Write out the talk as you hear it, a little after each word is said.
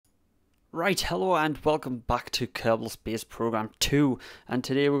Right, hello and welcome back to Kerbal Space Program 2, and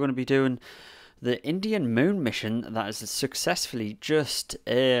today we're going to be doing the Indian moon mission that has successfully just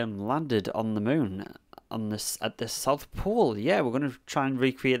landed on the moon at the South Pole. Yeah, we're going to try and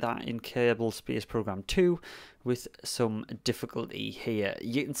recreate that in Kerbal Space Program 2 with some difficulty here.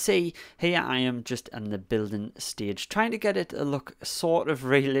 You can see here I am just in the building stage, trying to get it to look sort of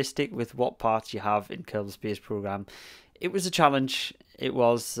realistic with what parts you have in Kerbal Space Program. It was a challenge. It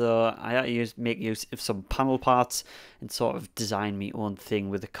was. I had to make use of some panel parts and sort of design my own thing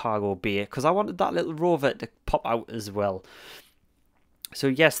with the cargo bay because I wanted that little rover to pop out as well. So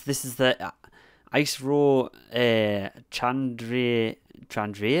yes, this is the ISRO Chandrayaan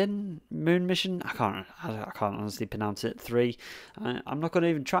moon mission. I can't honestly pronounce it. 3. I'm not going to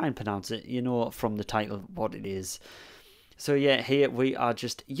even try and pronounce it. You know from the title what it is. So yeah, here we are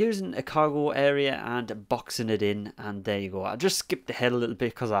just using a cargo area and boxing it in, and there you go. I just skipped ahead a little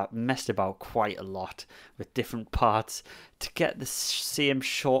bit because I messed about quite a lot with different parts to get the same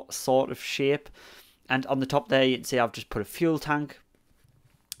short sort of shape. And on the top there you can see I've just put a fuel tank,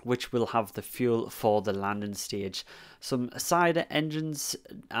 which will have the fuel for the landing stage, some side engines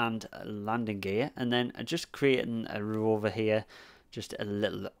and a landing gear, and then just creating a rover here, just a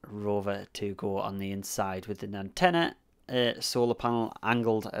little rover to go on the inside with an antenna. Solar panel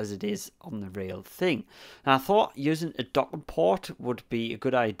angled as it is on the real thing. And I thought using a docking port would be a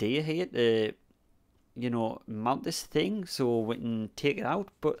good idea here to, mount this thing so we can take it out,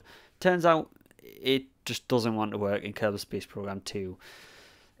 but turns out it just doesn't want to work in Kerbal Space Program 2.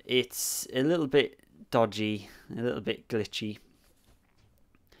 It's a little bit dodgy, a little bit glitchy.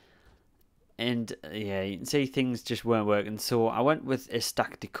 And yeah, you can see things just weren't working, so I went with a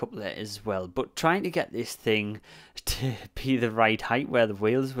stack decoupler as well. But trying to get this thing to be the right height where the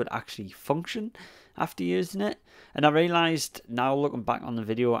wheels would actually function after using it. And I realised now looking back on the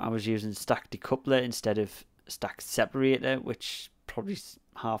video I was using stack decoupler instead of stack separator, which probably is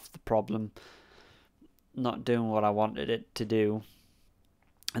half the problem. Not doing what I wanted it to do.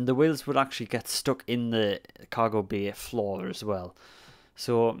 And the wheels would actually get stuck in the cargo bay floor as well.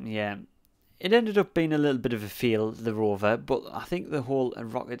 So yeah. It ended up being a little bit of a fail, the rover, but I think the whole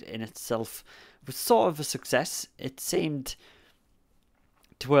rocket in itself was sort of a success. It seemed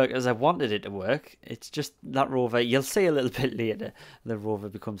to work as I wanted it to work. It's just that rover, you'll see a little bit later, the rover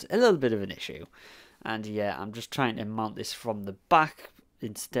becomes a little bit of an issue. And yeah, I'm just trying to mount this from the back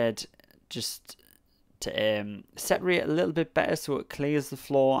instead, just to separate a little bit better so it clears the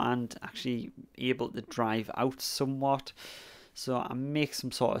floor and actually able to drive out somewhat. So I make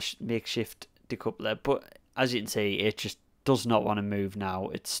some sort of makeshift decoupler, but as you can see, it just does not want to move now.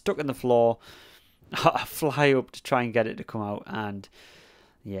 It's stuck in the floor. I fly up to try and get it to come out, and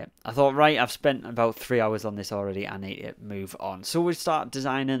yeah, I thought, right, I've spent about 3 hours on this already. I need to move on. So we start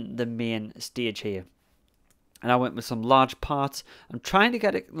designing the main stage here. And I went with some large parts. I'm trying to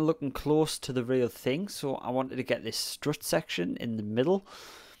get it looking close to the real thing, so I wanted to get this strut section in the middle.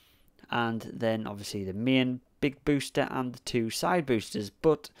 And then obviously the main big booster and the 2 side boosters,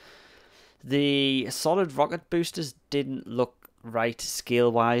 but the solid rocket boosters didn't look right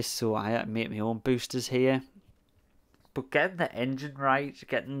scale wise, so I had to make my own boosters here. But getting the engine right,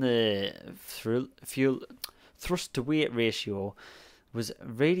 getting the fuel thrust to weight ratio was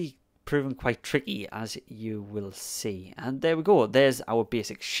really proven quite tricky, as you will see. And there we go, there's our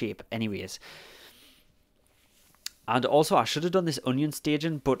basic shape anyways. And also, I should have done this onion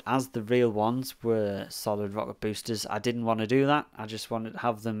staging, but as the real ones were solid rocket boosters, I didn't want to do that. I just wanted to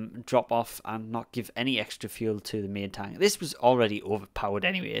have them drop off and not give any extra fuel to the main tank. This was already overpowered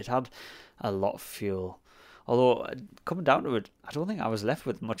anyway. It had a lot of fuel. Although, coming down to it, I don't think I was left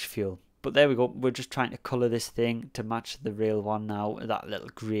with much fuel. But there we go. We're just trying to colour this thing to match the real one now. That little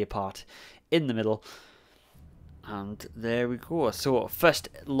grey part in the middle. And there we go. So, first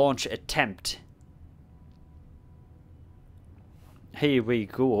launch attempt. Here we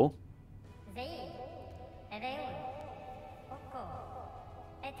go.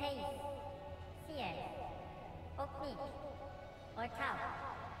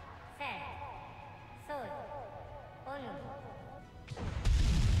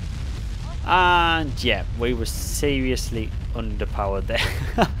 And yeah, we were seriously underpowered there.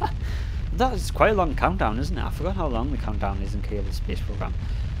 That is quite a long countdown, isn't it? I forgot how long the countdown is in Kerbal Space Program.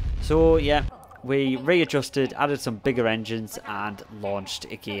 So yeah. We readjusted, added some bigger engines, and launched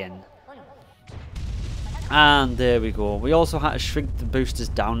again. And there we go. We also had to shrink the boosters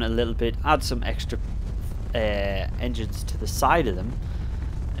down a little bit, add some extra engines to the side of them.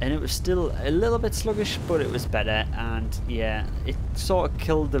 And it was still a little bit sluggish, but it was better. And yeah, it sort of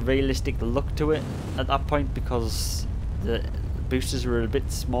killed the realistic look to it at that point because the boosters were a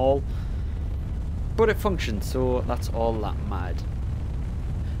bit small. But it functioned, so that's all that mattered.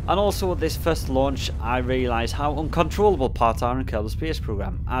 And also this first launch, I realised how uncontrollable parts are in Kerbal Space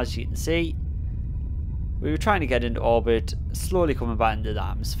Program. As you can see, we were trying to get into orbit, slowly coming back into the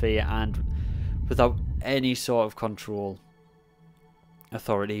atmosphere, and without any sort of control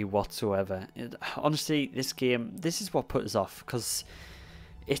authority whatsoever. Honestly, this game, this is what put us off, because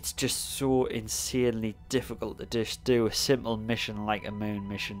it's just so insanely difficult to just do a simple mission like a moon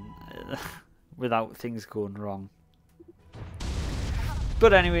mission without things going wrong.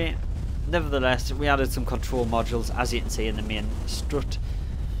 But anyway, nevertheless, we added some control modules, as you can see in the main strut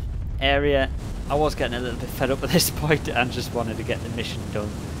area. I was getting a little bit fed up at this point and just wanted to get the mission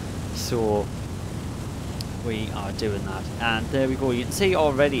done, so we are doing that. And there we go, you can see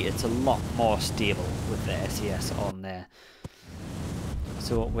already it's a lot more stable with the SES on there.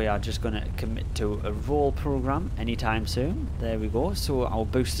 So we are just going to commit to a roll program anytime soon. There we go. So our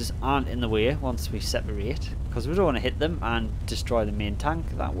boosters aren't in the way once we separate, because we don't want to hit them and destroy the main tank.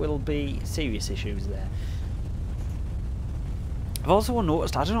 That will be serious issues there. I've also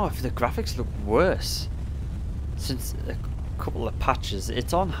noticed, I don't know if the graphics look worse since a couple of patches.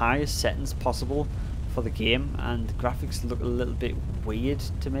 It's on highest settings possible for the game, and the graphics look a little bit weird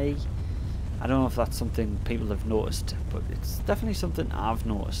to me. I don't know if that's something people have noticed, but it's definitely something I've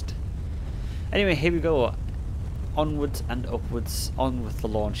noticed. Anyway, here we go. Onwards and upwards, on with the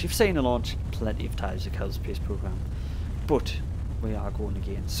launch. You've seen the launch plenty of times, the Kerbal Space Program, but we are going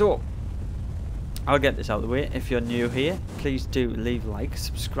again. So, I'll get this out of the way. If you're new here, please do leave a like,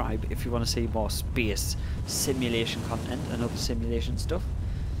 subscribe if you want to see more space simulation content and other simulation stuff.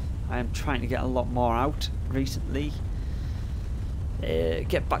 I am trying to get a lot more out recently.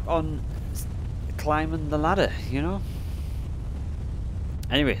 Get back on climbing the ladder, you know.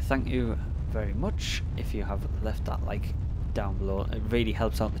 Anyway, thank you very much if you have left that like down below. It really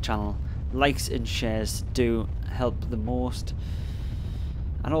helps out the channel. Likes and shares do help the most,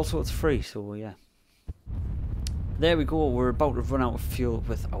 and also it's free, so yeah. There we go, we're about to run out of fuel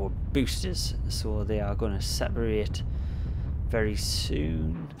with our boosters, so they are going to separate very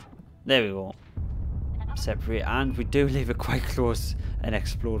soon. There we go, separate, and we do leave it quite close and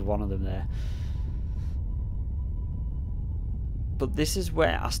explode one of them there. But this is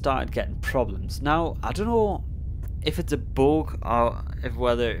where I started getting problems. Now, I don't know if it's a bug or if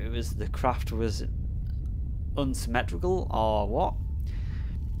whether it was the craft was unsymmetrical or what.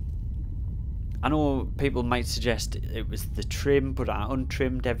 I know people might suggest it was the trim, but I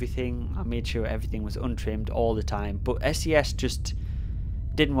untrimmed everything. I made sure everything was untrimmed all the time, but SES just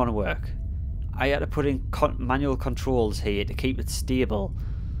didn't want to work. I had to put in manual controls here to keep it stable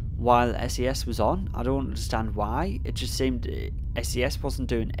while SES was on. I don't understand why. It just seemed SES wasn't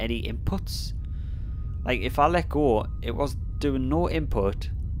doing any inputs. Like if I let go, it was doing no input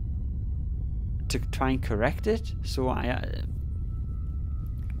to try and correct it. So I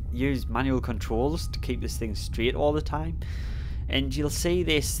used manual controls to keep this thing straight all the time. And you'll see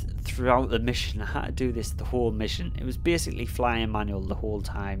this throughout the mission. I had to do this the whole mission. It was basically flying manual the whole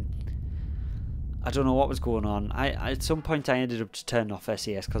time. I don't know what was going on. At some point I ended up just turning off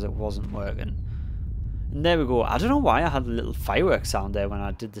SES because it wasn't working. And there we go. I don't know why I had a little fireworks sound there when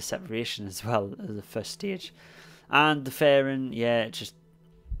I did the separation as well as the first stage. And the fairing, yeah, it just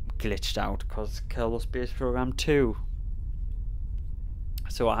glitched out because Kerbal Space Program 2.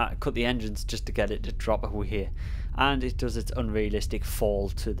 So I had to cut the engines just to get it to drop away. And it does its unrealistic fall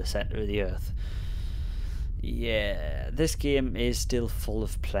to the centre of the earth. Yeah, this game is still full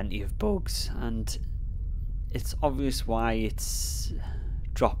of plenty of bugs, and it's obvious why it's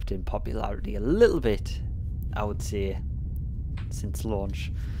dropped in popularity a little bit, I would say, since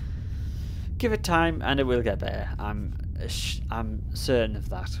launch. Give it time and it will get better. I'm certain of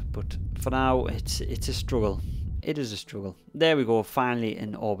that, but for now it's a struggle. It is a struggle. There we go, finally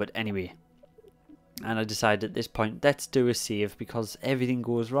in orbit anyway. And I decided at this point, let's do a save because everything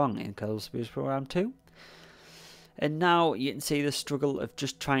goes wrong in Kerbal Space Program 2. And now you can see the struggle of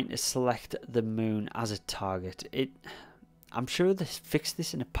just trying to select the moon as a target. I'm sure they fixed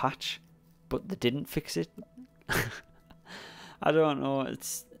this in a patch, but they didn't fix it. I don't know,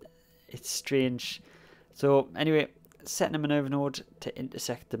 it's strange. So anyway, setting a maneuver node to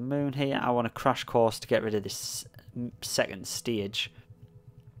intersect the moon here. I want a crash course to get rid of this second stage.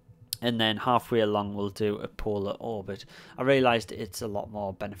 And then halfway along we'll do a polar orbit. I realised it's a lot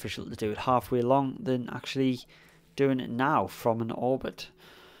more beneficial to do it halfway along than actually doing it now from an orbit.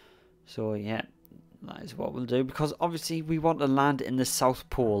 So yeah, that is what we'll do, because obviously we want to land in the south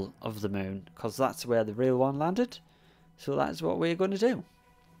pole of the moon, because that's where the real one landed. So that's what we're going to do.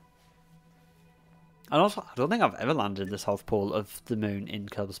 And also, I don't think I've ever landed the South Pole of the Moon in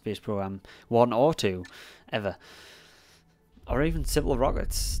Kerbal Space Program 1 or 2, ever. Or even Simple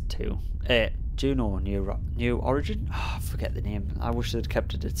Rockets 2. Juno New Origin? Oh, I forget the name. I wish they'd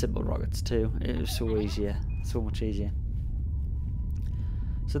kept it at Simple Rockets 2. It was so easier. So much easier.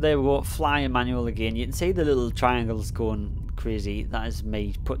 So there we go, flying manual again. You can see the little triangles going crazy. That is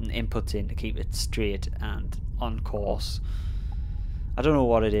me putting inputs in to keep it straight and on course. I don't know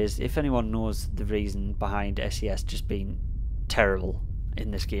what it is. If anyone knows the reason behind SES just being terrible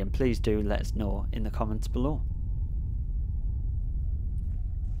in this game, please do let us know in the comments below.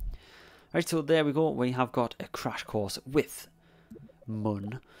 Right, so there we go. We have got a crash course with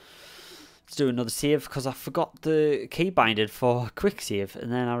Mun. Let's do another save because I forgot the key binding for quick save, and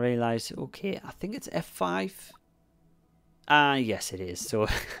then I realised, okay, I think it's F5. Yes, it is. So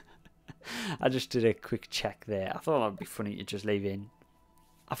I just did a quick check there. I thought that'd be funny to just leave in.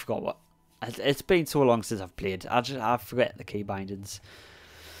 I forgot what. It's been so long since I've played. I forget the key bindings.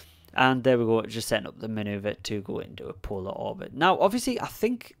 And there we go. Just setting up the maneuver to go into a polar orbit. Now, obviously, I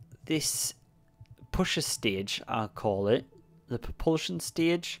think this pusher stage, I'll call it, the propulsion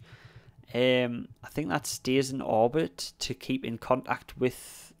stage. I think that stays in orbit to keep in contact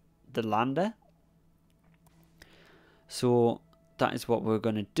with the lander. So that is what we're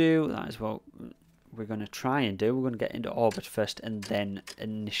going to do. That is what we're going to try and do. We're going to get into orbit first and then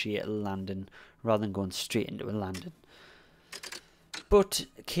initiate a landing rather than going straight into a landing. But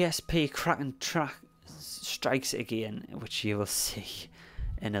KSP Kraken track strikes again, which you will see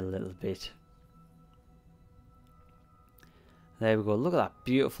in a little bit. There we go. Look at that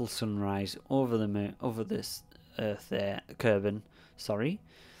beautiful sunrise over the moon, over this Earth there, Kerbin, sorry,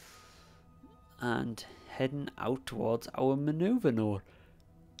 and heading out towards our maneuver node.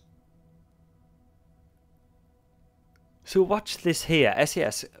 So watch this here.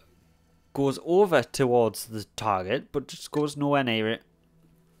 SES goes over towards the target, but just goes nowhere near it,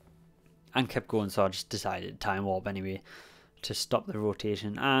 and kept going. So I just decided time warp anyway to stop the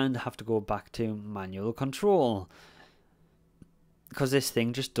rotation and have to go back to manual control. Because this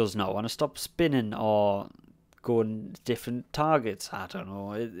thing just does not want to stop spinning or going different targets. I don't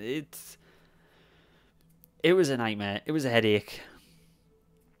know. It was a nightmare. It was a headache,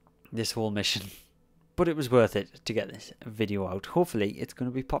 this whole mission. But it was worth it to get this video out. Hopefully it's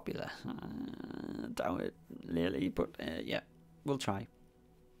going to be popular. Doubt it really, but yeah, we'll try.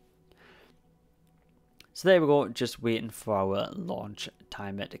 So there we go. Just waiting for our launch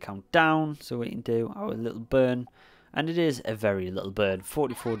timer to count down so we can do our little burn. And it is a very little bird.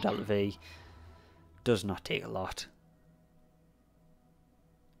 44 Delta V. Does not take a lot.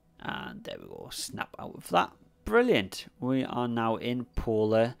 And there we go. Snap out of that. Brilliant. We are now in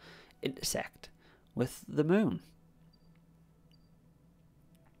polar intersect with the moon.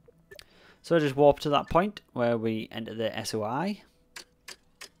 So I just warp to that point where we enter the SOI.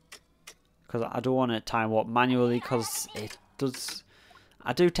 Because I don't want to time warp manually because it does...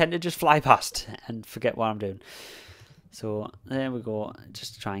 I do tend to just fly past and forget what I'm doing. So there we go,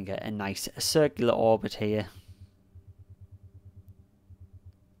 just try and get a nice circular orbit here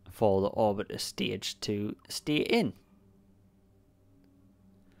for the orbiter stage to stay in.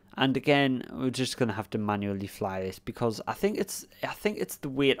 And again, we're just going to have to manually fly this because I think it's the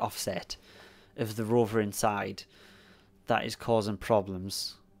weight offset of the rover inside that is causing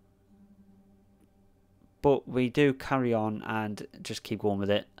problems. But we do carry on and just keep going with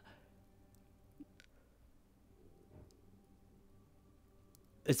it.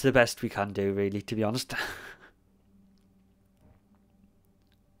 It's the best we can do, really, to be honest.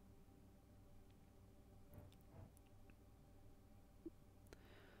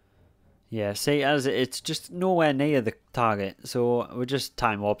 Yeah, see, as it's just nowhere near the target, so we're just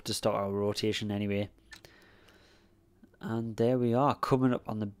time warp to start our rotation anyway. And there we are, coming up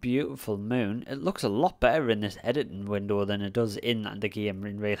on the beautiful moon. It looks a lot better in this editing window than it does in the game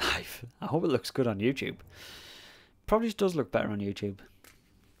in real life. I hope it looks good on YouTube. Probably does look better on YouTube.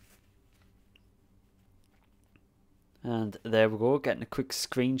 And there we go, getting a quick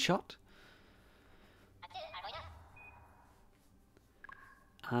screenshot.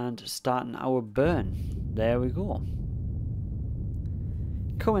 And starting our burn. There we go.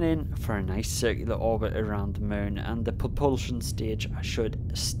 Coming in for a nice circular orbit around the moon, and the propulsion stage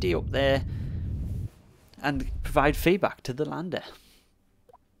should stay up there and provide feedback to the lander.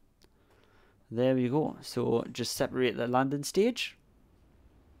 There we go. So just separate the landing stage.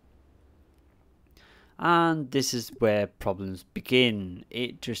 And this is where problems begin.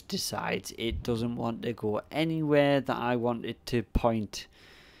 It just decides it doesn't want to go anywhere that I want it to point.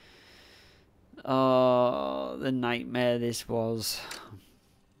 Oh, the nightmare this was.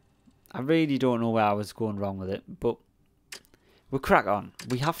 I really don't know where I was going wrong with it, but we'll crack on.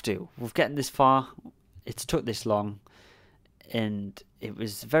 We have to. We've gotten this far. It's took this long, and it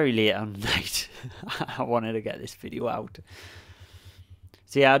was very late on the night. I wanted to get this video out.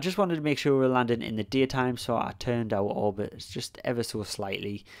 So yeah, I just wanted to make sure we were landing in the daytime, so I turned our orbit just ever so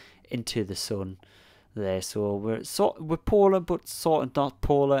slightly into the sun there. So we're polar, but sort of not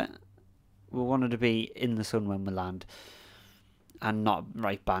polar. We wanted to be in the sun when we land, and not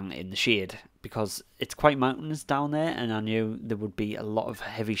right bang in the shade, because it's quite mountainous down there, and I knew there would be a lot of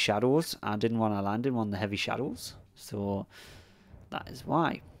heavy shadows. I didn't want to land in one of the heavy shadows, so that is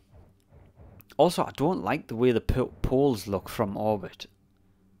why. Also, I don't like the way the poles look from orbit.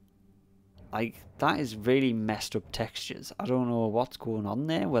 Like, that is really messed up textures. I don't know what's going on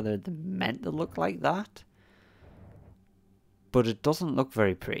there, whether they're meant to look like that. But it doesn't look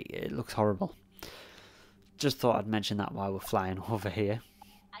very pretty. It looks horrible. Just thought I'd mention that while we're flying over here.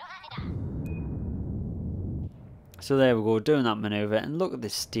 So there we go, doing that maneuver, and look at the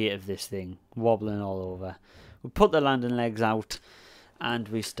state of this thing, wobbling all over. We put the landing legs out, and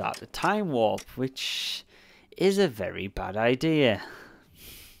we start the time warp, which is a very bad idea.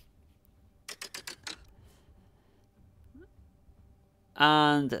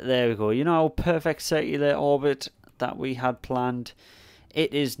 And there we go. You know our perfect circular orbit that we had planned?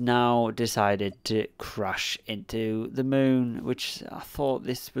 It is now decided to crash into the moon, which I thought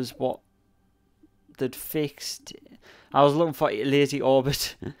this was what they'd fixed. I was looking for a lazy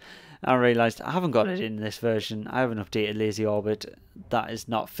orbit. I realised I haven't got it in this version. I haven't updated lazy orbit. That is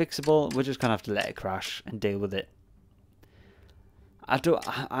not fixable. We're just going to have to let it crash and deal with it.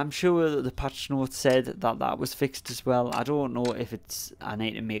 I'm sure that the patch notes said that that was fixed as well. I don't know if it's I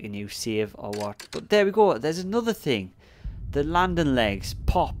need to make a new save or what. But there we go. There's another thing. The landing legs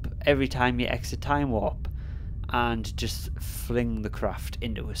pop every time you exit time warp and just fling the craft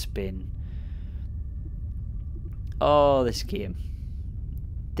into a spin. Oh, this game.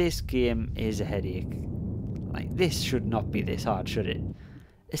 This game is a headache. Like, this should not be this hard, should it?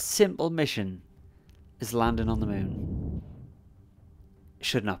 A simple mission is landing on the moon.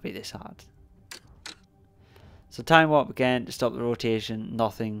 Should not be this hard. So time warp again to stop the rotation.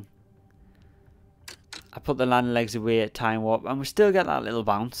 Nothing. I put the landing legs away at time warp, and we still get that little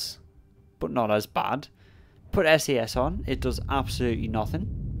bounce, but not as bad. Put SAS on. It does absolutely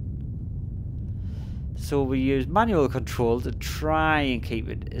nothing. So we use manual control to try and keep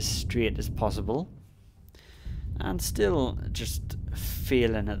it as straight as possible, and still just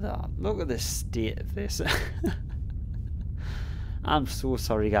failing at that. Look at the state of this. I'm so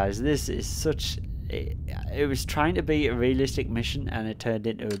sorry, guys. This is such... It was trying to be a realistic mission, and it turned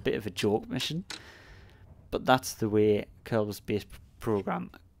into a bit of a joke mission. But that's the way Kerbal Space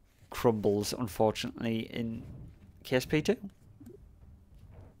Program crumbles, unfortunately, in KSP 2.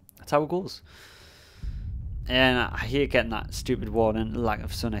 That's how it goes. And I hate getting that stupid warning, lack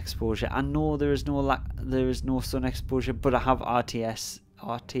of sun exposure. I know there is no sun exposure, but I have RTGs?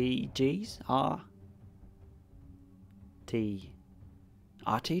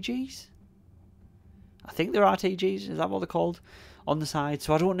 RTGs? I think they're RTGs, is that what they're called? On the side,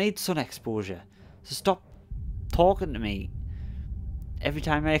 so I don't need sun exposure. So stop talking to me every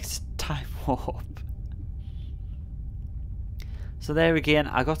time I exit time warp. So there again,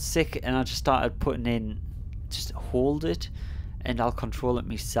 I got sick and I just started putting in, just hold it and I'll control it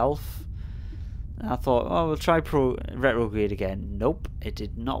myself. And I thought, oh, we'll try retrograde again. Nope, it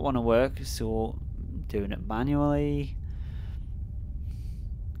did not want to work, so I'm doing it manually.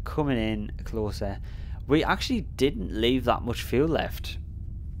 Coming in closer. We actually didn't leave that much fuel left.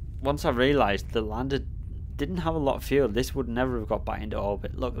 Once I realised the lander didn't have a lot of fuel, this would never have got back into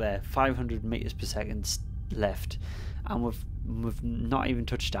orbit. Look there, 500 meters per second left, and we've not even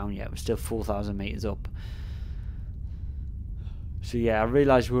touched down yet. We're still 4,000 meters up. So yeah, I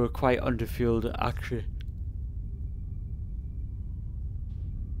realised we were quite underfueled actually.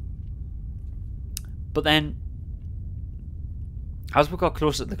 But then, as we got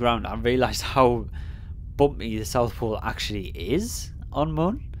closer to the ground, I realised how bumpy the South Pole actually is on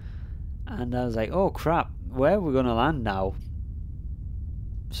Moon. And I was like, oh crap, where are we going to land now?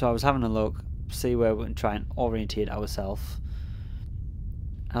 So I was having a look, see where we can try and orientate ourselves.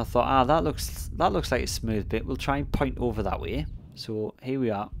 And I thought, that looks like a smooth bit. We'll try and point over that way. So here we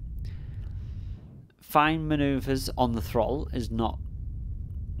are. Fine maneuvers on the throttle is not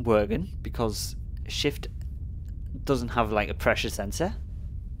working because shift doesn't have like a pressure sensor.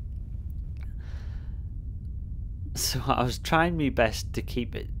 So I was trying my best to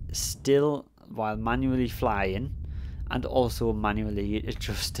keep it still while manually flying and also manually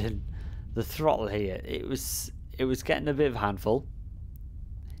adjusting the throttle here. It was getting a bit of a handful.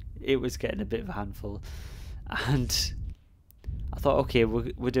 it was getting a bit of a handful. And I thought, okay,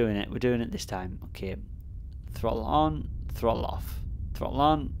 we're doing it. We're doing it this time. Okay, throttle on, throttle off, throttle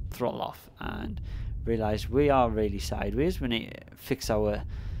on, throttle off, and realised we are really sideways. We need to fix our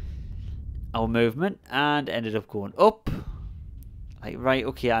movement, and ended up going up. Like, right,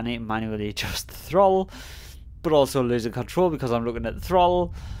 okay, I need to manually adjust the throttle, but also losing control because I'm looking at the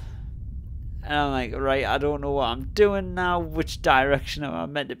throttle. And I'm like, right, I don't know what I'm doing now. Which direction am I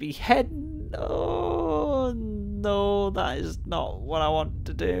meant to be heading? Oh, no, that is not what I want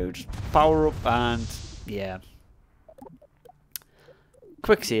to do. Just power up and, yeah.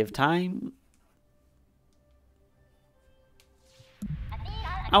 Quick save time.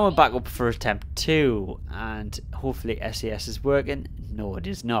 And we're back up for attempt 2. And hopefully SAS is working. No, it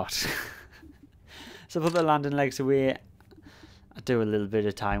is not. So put the landing legs away. I do a little bit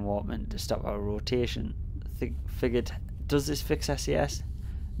of time warping to stop our rotation. Figured, does this fix SAS?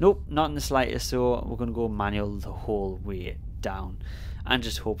 Nope, not in the slightest. So we're going to go manual the whole way down and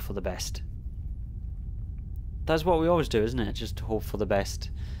just hope for the best. That's what we always do, isn't it? Just hope for the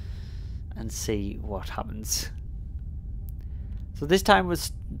best and see what happens. So this time we're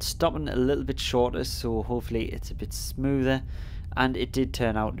stopping a little bit shorter, so hopefully it's a bit smoother. And it did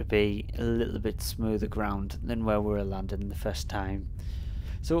turn out to be a little bit smoother ground than where we were landing the first time.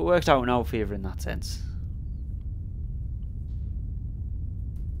 So it worked out in our favour in that sense.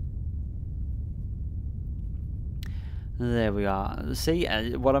 There we are. See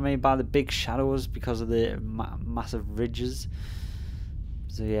what I mean by the big shadows because of the massive ridges.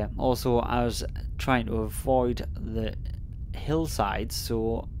 So yeah, also I was trying to avoid the hillsides,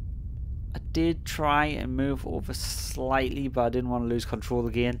 so I did try and move over slightly, but I didn't want to lose control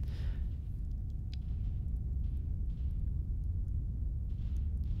again.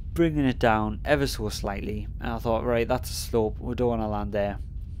 Bringing it down ever so slightly, and I thought, right, that's a slope, we don't want to land there.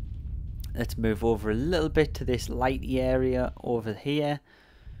 Let's move over a little bit to this lighty area over here.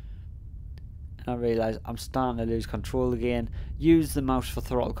 And I realised I'm starting to lose control again. Use the mouse for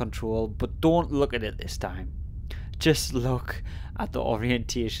throttle control, but don't look at it this time. Just look at the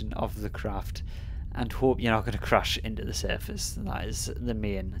orientation of the craft and hope you're not going to crash into the surface. That is the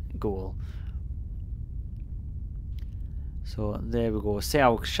main goal. So there we go. See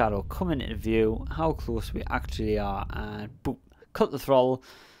our shadow coming into view, how close we actually are, and boop, cut the throttle,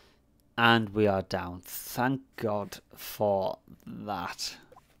 and we are down. Thank God for that.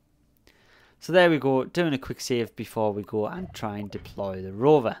 So there we go, doing a quick save before we go and try and deploy the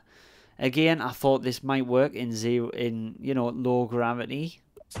rover. Again, I thought this might work in low gravity.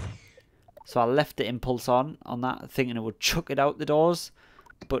 So I left the impulse on that, thinking it would chuck it out the doors,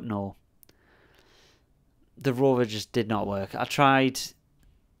 but no. The rover just did not work. I tried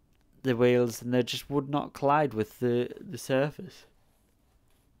the wheels and they just would not collide with the surface.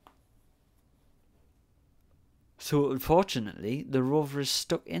 So unfortunately, the rover is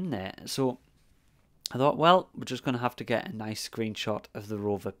stuck in there. So I thought, well, we're just going to have to get a nice screenshot of the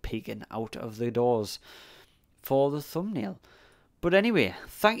rover peeking out of the doors for the thumbnail. But anyway,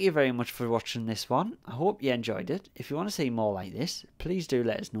 thank you very much for watching this one. I hope you enjoyed it. If you want to see more like this, please do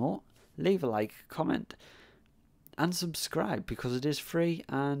let us know. Leave a like, comment, and subscribe because it is free.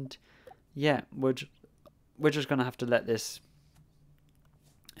 And yeah, we're just going to have to let this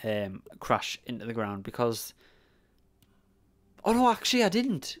crash into the ground because... Oh no, actually I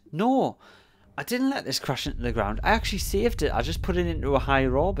didn't. No. I didn't let this crash into the ground. I actually saved it. I just put it into a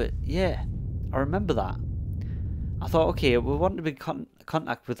higher orbit. Yeah, I remember that. I thought, okay, we want to be in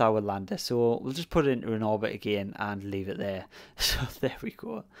contact with our lander, so we'll just put it into an orbit again and leave it there. So there we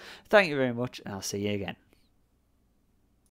go. Thank you very much, and I'll see you again.